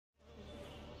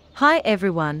Hi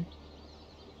everyone.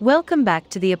 Welcome back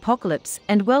to the Apocalypse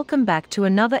and welcome back to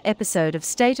another episode of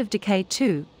State of Decay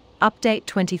 2, Update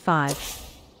 25.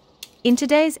 In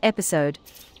today's episode,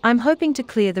 I'm hoping to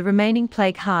clear the remaining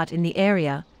plague heart in the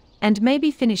area, and maybe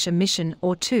finish a mission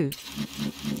or two.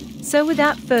 So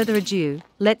without further ado,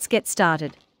 let's get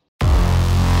started.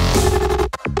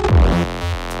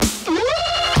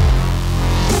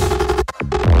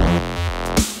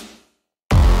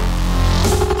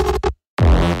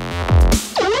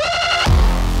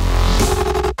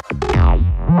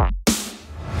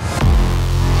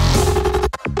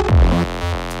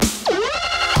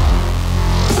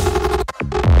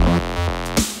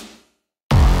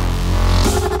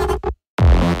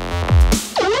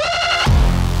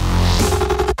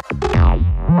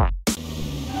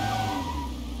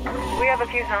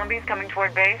 Zombies coming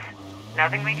toward base.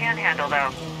 Nothing we can't handle,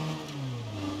 though.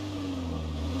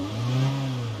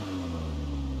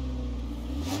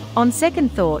 On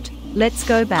second thought, let's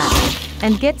go back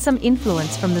and get some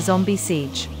influence from the zombie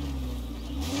siege.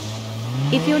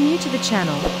 If you're new to the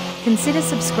channel, consider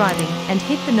subscribing and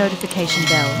hit the notification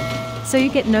bell so you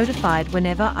get notified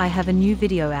whenever I have a new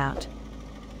video out.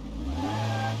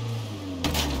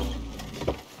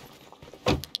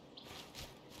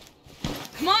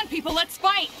 Come on, people, let's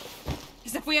fight!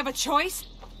 As if we have a choice?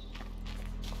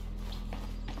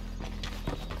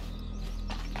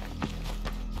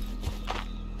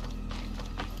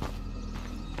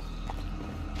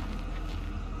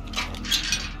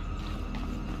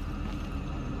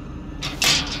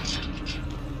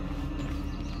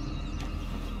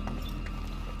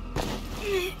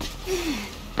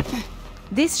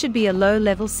 This should be a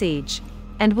low-level siege,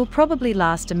 and will probably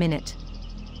last a minute.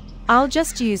 I'll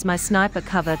just use my sniper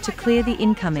cover to clear the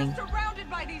incoming. Surrounded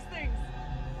by these things.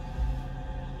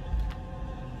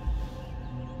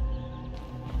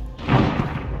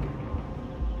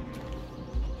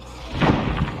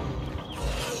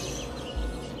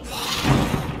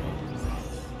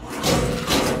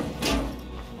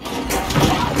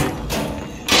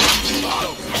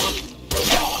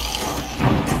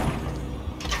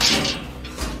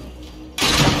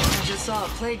 I just saw a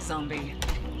plague zombie.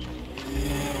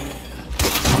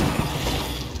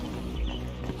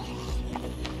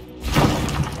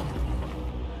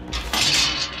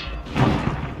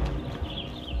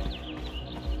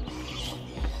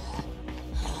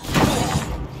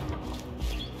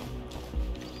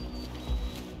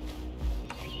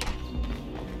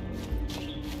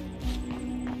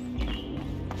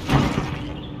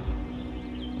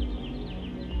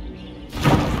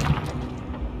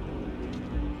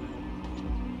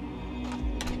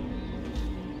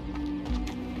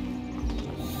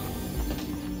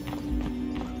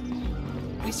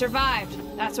 We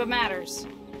survived. That's what matters.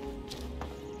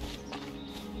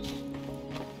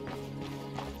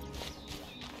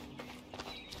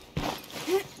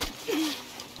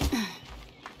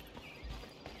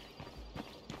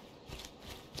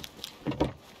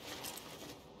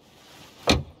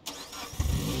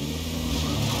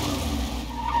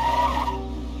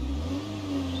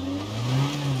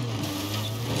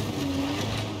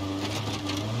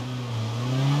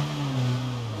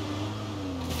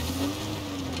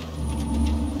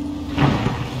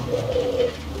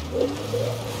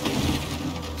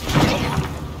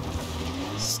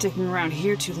 Sticking around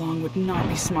here too long would not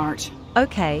be smart.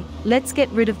 Okay, let's get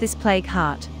rid of this plague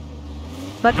heart.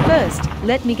 But first,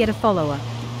 let me get a follower.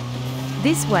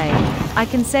 This way, I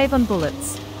can save on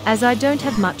bullets, as I don't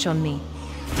have much on me.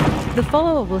 The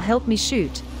follower will help me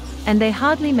shoot, and they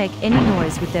hardly make any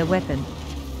noise with their weapon.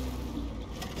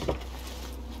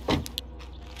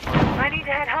 I need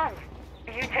to head home.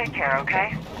 You take care,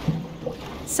 okay?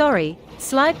 Sorry,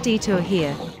 slight detour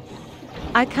here.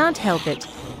 I can't help it.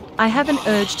 I have an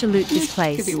urge to loot this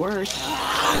place. Could be worse.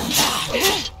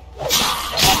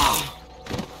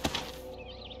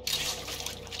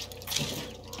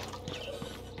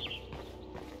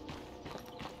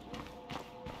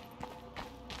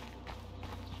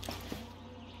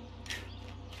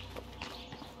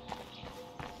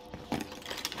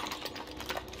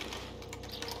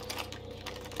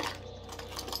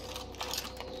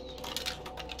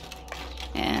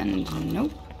 And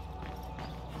nope.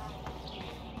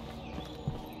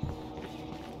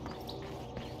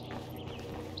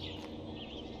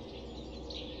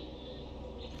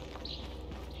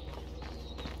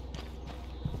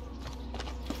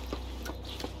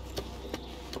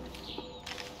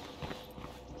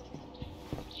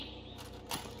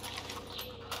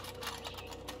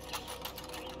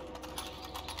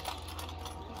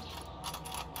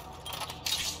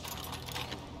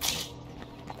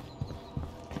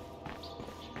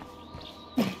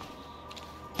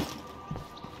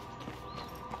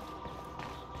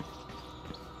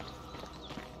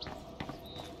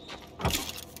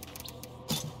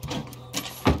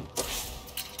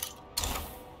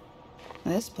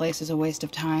 place is a waste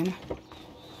of time.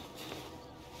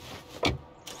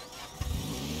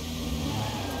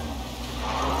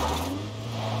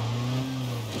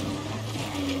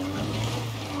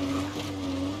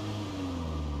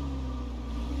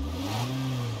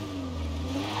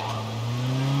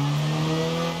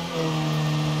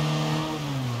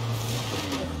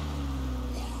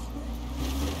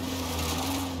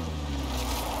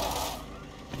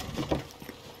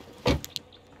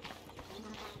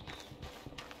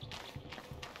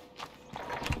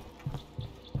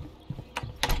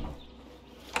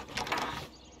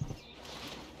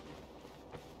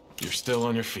 You're still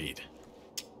on your feet.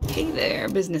 Hey there,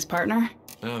 business partner.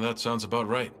 Yeah, that sounds about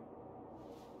right.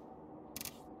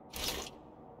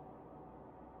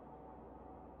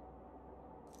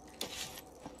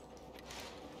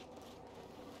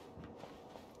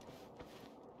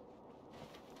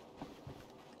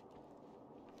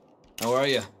 How are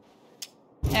you?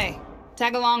 Hey,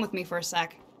 tag along with me for a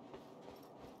sec.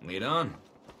 Lead on.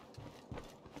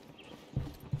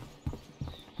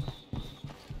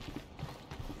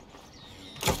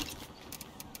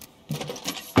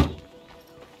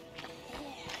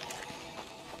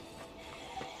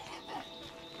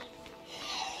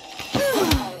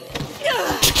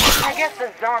 I guess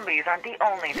the zombies aren't the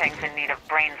only things in need of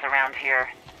brains around here.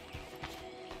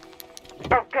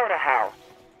 Oh, go to hell.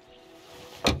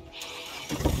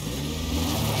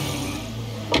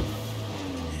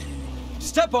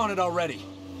 Step on it already!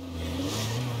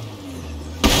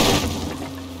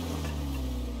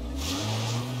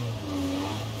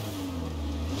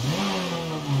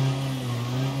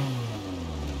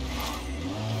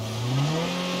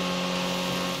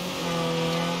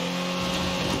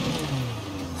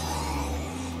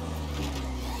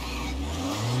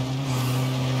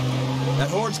 That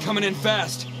horde's coming in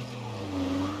fast.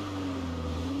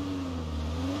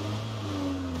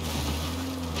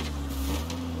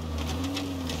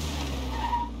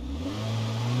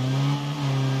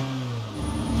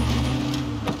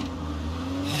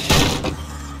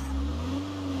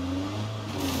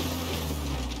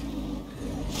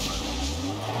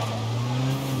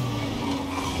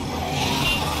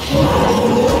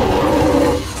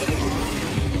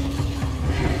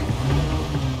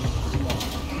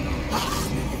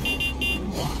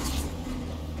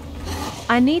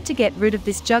 I need to get rid of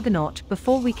this juggernaut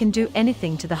before we can do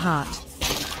anything to the heart.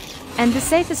 And the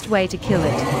safest way to kill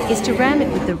it is to ram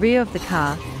it with the rear of the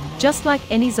car, just like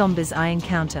any zombies I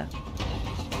encounter.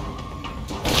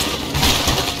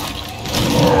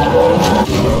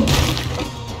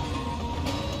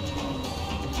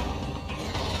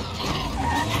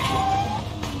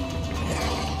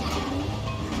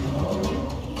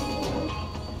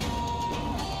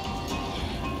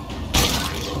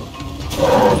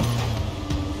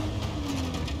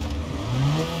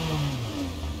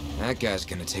 That guy's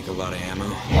gonna take a lot of ammo.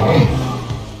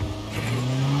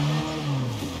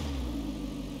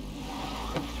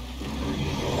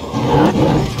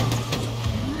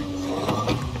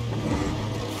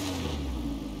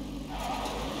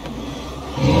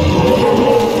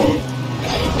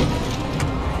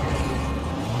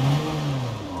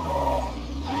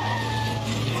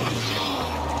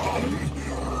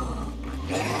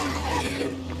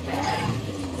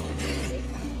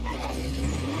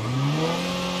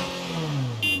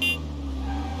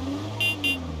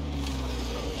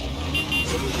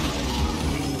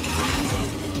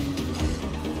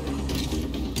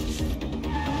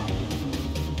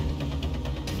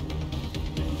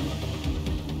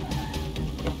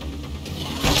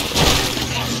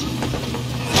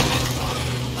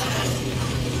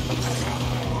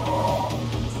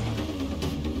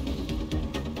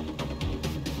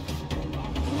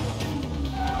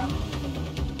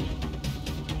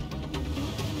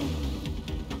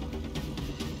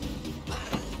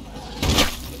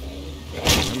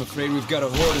 I'm afraid we've got a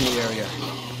horde in the area.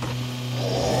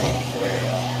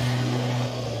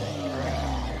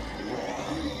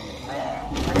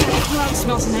 That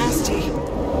smells nasty.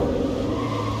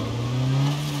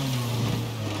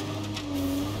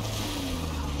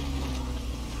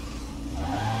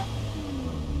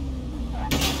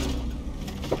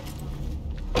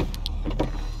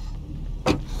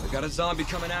 We got a zombie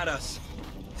coming at us.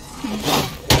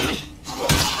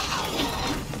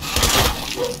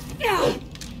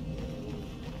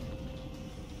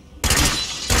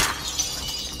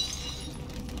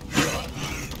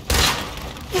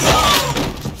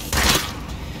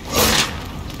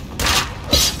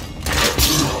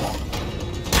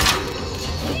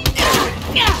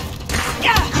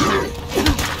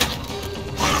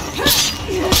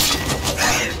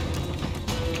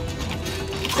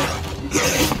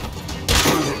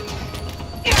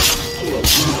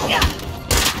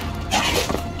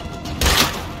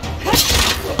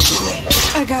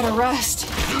 I gotta rest.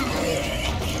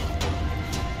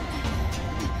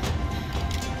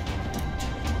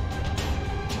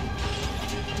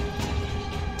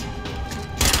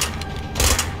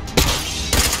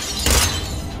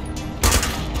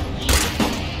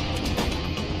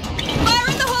 Fire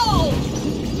in the hole!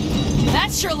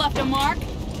 That sure left a mark. The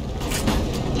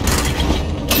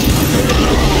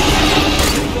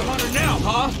hunter now,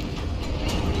 huh?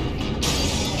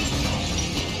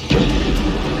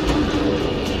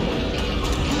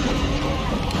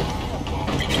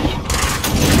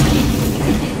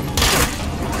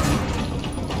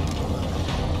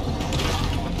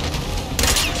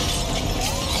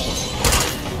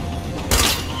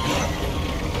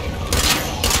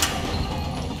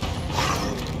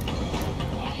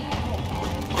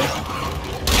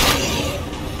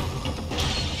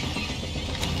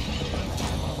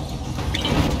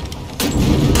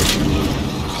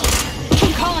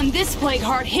 This plague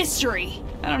heart history.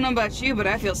 I don't know about you, but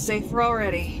I feel safer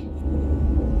already.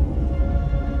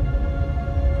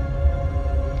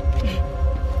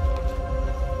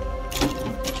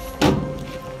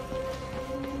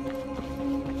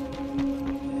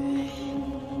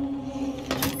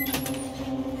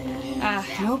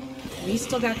 Nope. We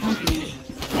still got company.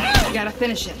 We gotta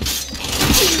finish it.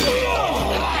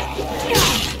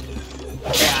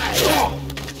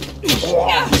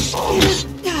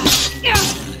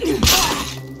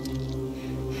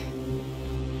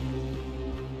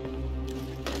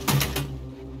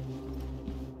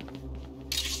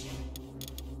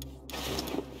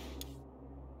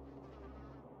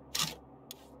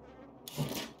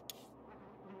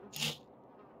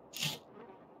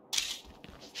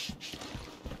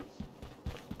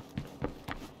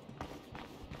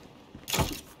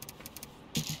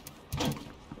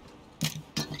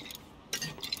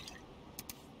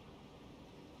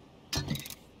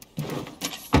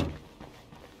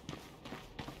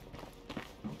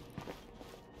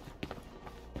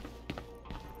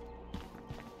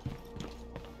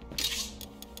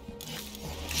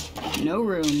 No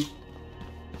room.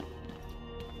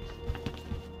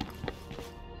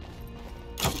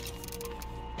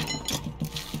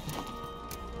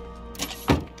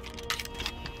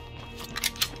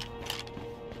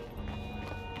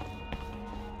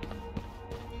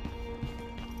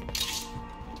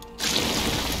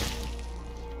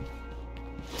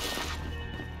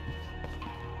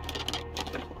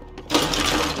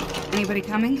 Anybody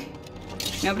coming?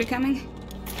 Nobody coming?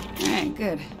 All right,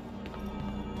 good.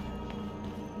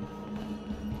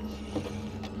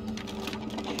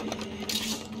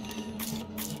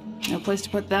 No place to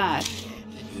put that.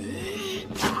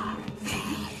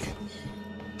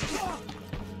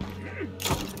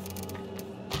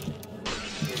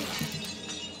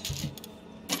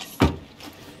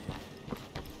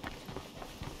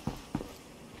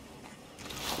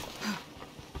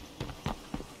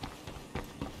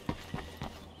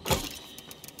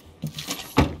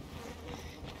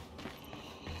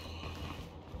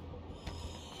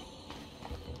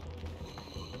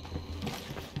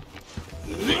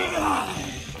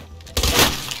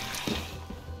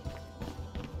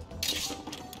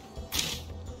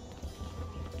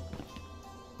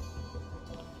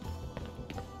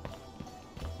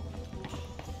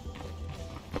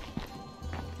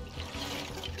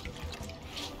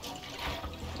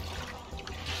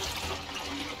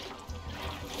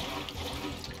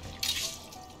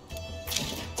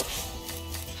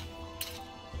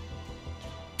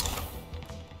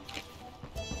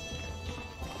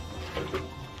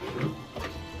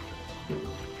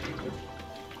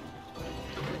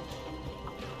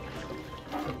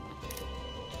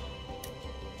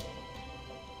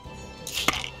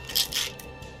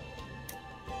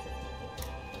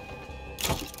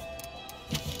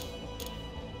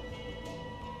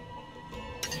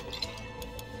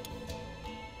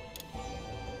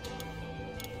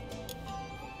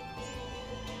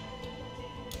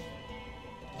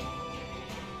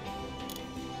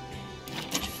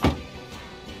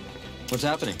 What's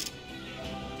happening?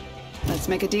 Let's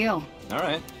make a deal. All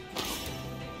right.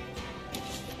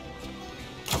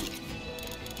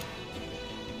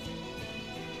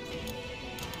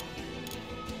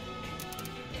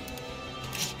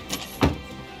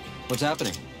 What's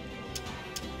happening?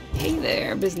 Hey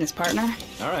there, business partner.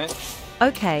 All right.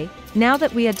 Okay, now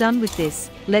that we are done with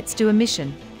this, let's do a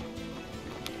mission.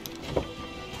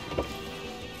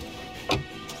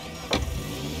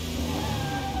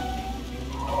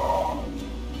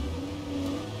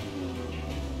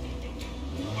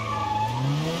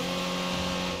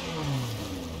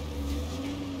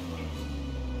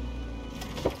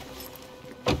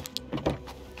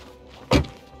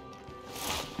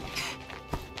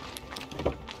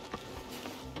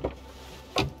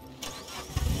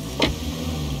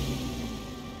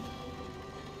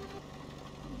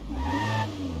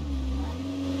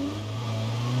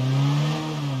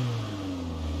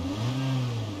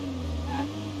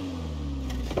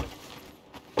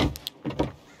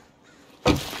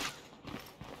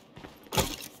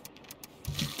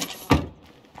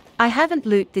 I haven't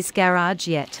looted this garage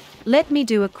yet. Let me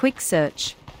do a quick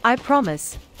search. I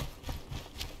promise.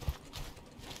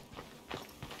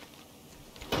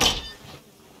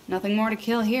 Nothing more to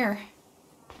kill here.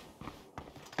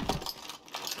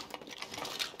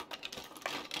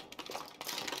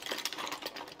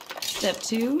 Step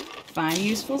 2, find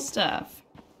useful stuff.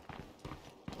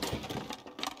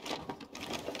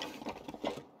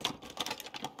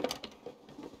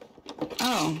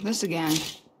 Oh, this again.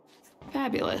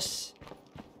 Fabulous.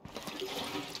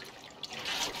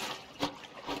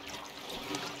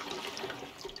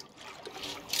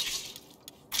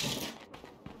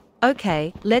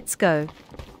 Okay, let's go.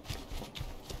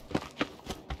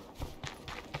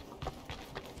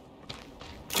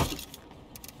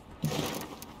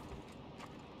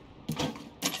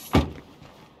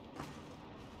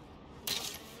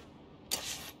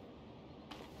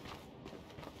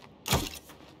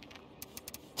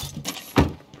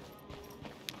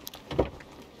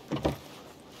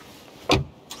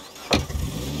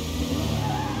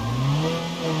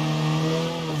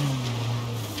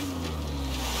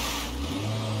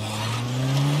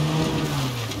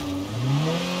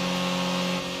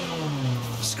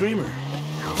 Screamer.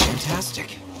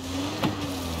 Fantastic.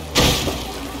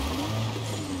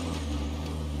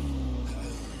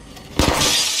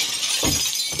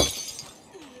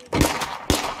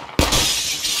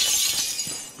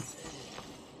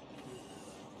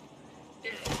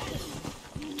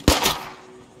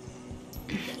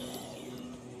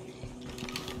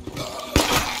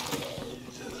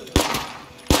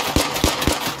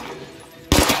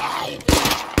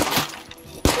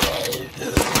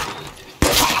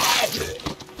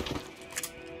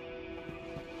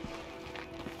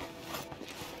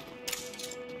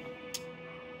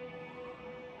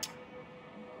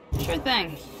 Sure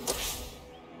thing.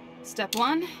 Step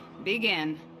 1,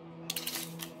 begin.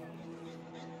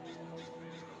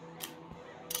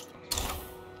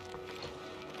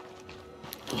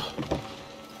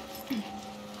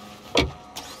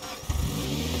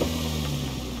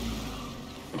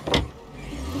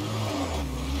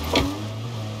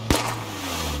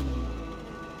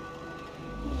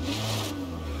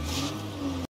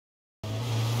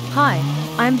 Hi,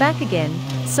 I'm back again.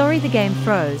 Sorry the game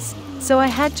froze, so I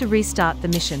had to restart the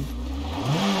mission.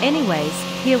 Anyways,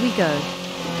 here we go.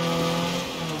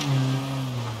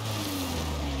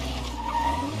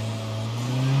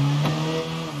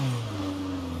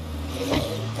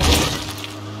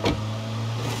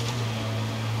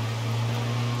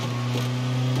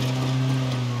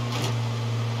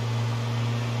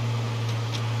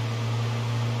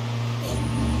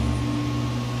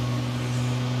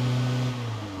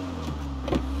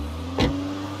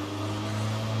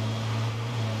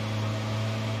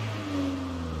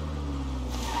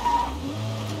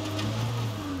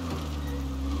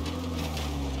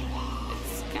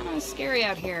 Scary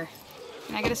out here.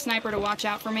 Can I get a sniper to watch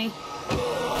out for me? I've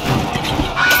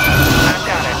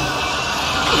got it.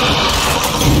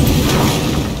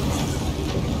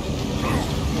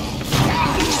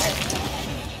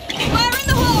 Fire in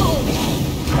the hole!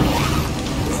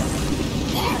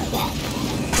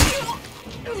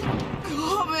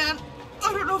 Oh man,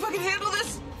 I don't know if I can handle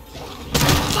this.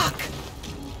 Fuck!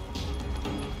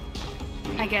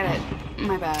 I get it.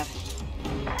 My bad.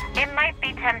 It might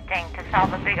be tempting to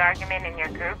solve a big argument in your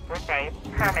group with a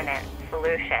permanent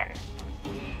solution.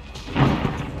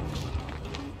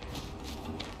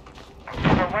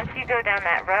 But once you go down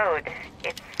that road,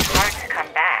 it's hard to come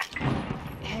back.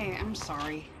 Hey, I'm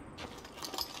sorry.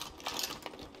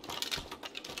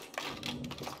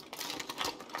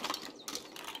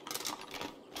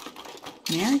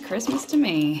 Merry Christmas to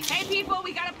me. Hey people,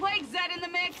 we got a plague Zed in the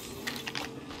mix.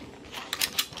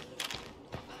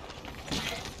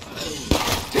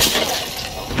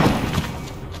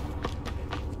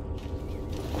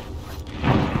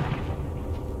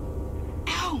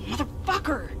 Ow,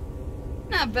 motherfucker!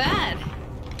 Not bad.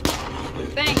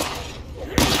 Thanks.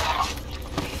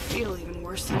 I feel even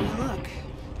worse than I look.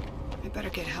 I better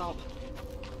get help.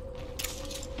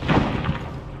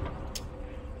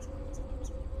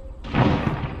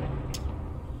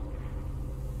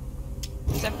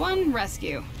 Step 1,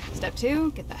 rescue. Step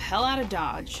 2, get the hell out of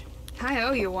Dodge. I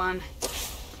owe you one.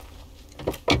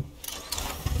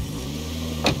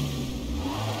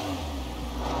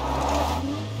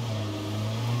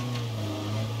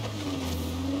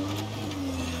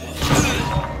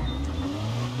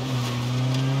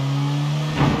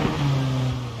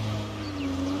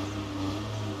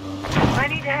 I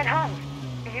need to head home.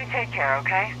 You take care,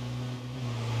 okay?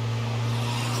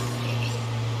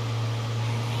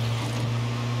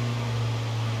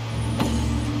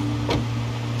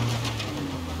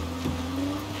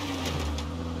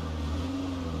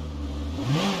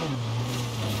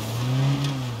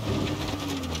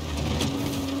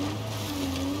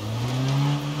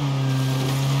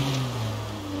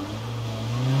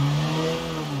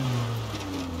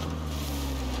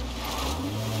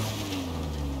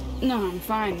 No, I'm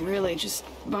fine, really. Just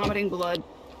vomiting blood.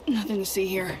 Nothing to see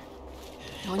here.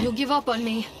 Don't you give up on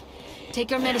me.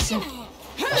 Take your medicine.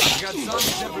 I got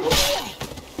zombies everywhere.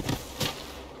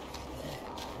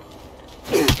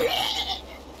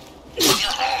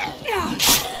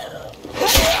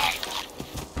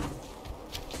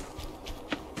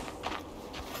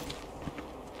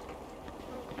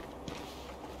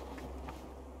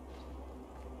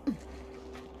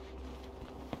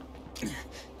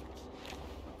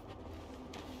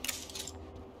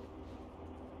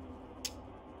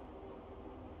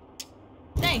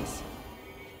 Thanks.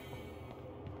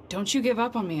 Don't you give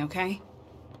up on me, okay?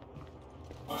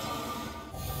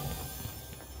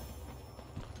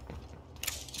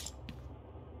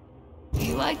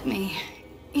 You like me.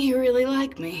 You really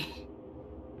like me.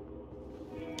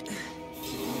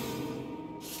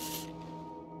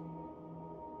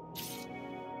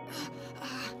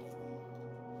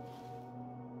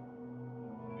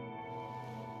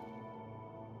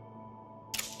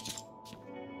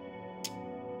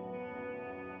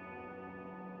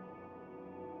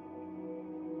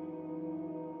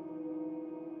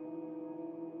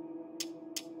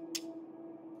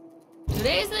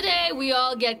 Today's the day we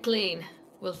all get clean.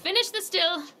 We'll finish the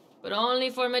still, but only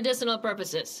for medicinal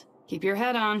purposes. Keep your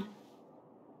head on.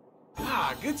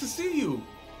 Ah, good to see you.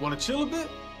 Wanna chill a bit?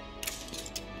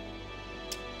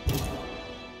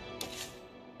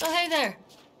 Oh, hey there.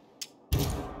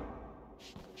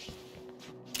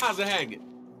 How's it hanging?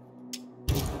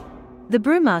 The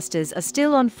Brewmasters are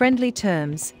still on friendly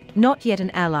terms, not yet an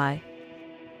ally.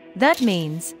 That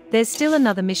means there's still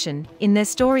another mission in their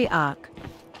story arc.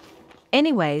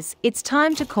 Anyways, it's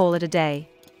time to call it a day.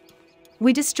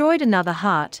 We destroyed another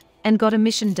heart and got a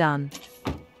mission done.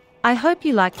 I hope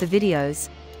you liked the videos.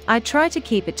 I try to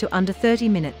keep it to under 30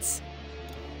 minutes.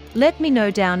 Let me know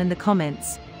down in the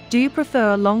comments, do you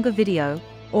prefer a longer video,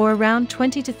 or around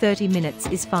 20 to 30 minutes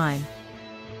is fine.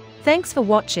 Thanks for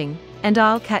watching, and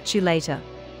I'll catch you later.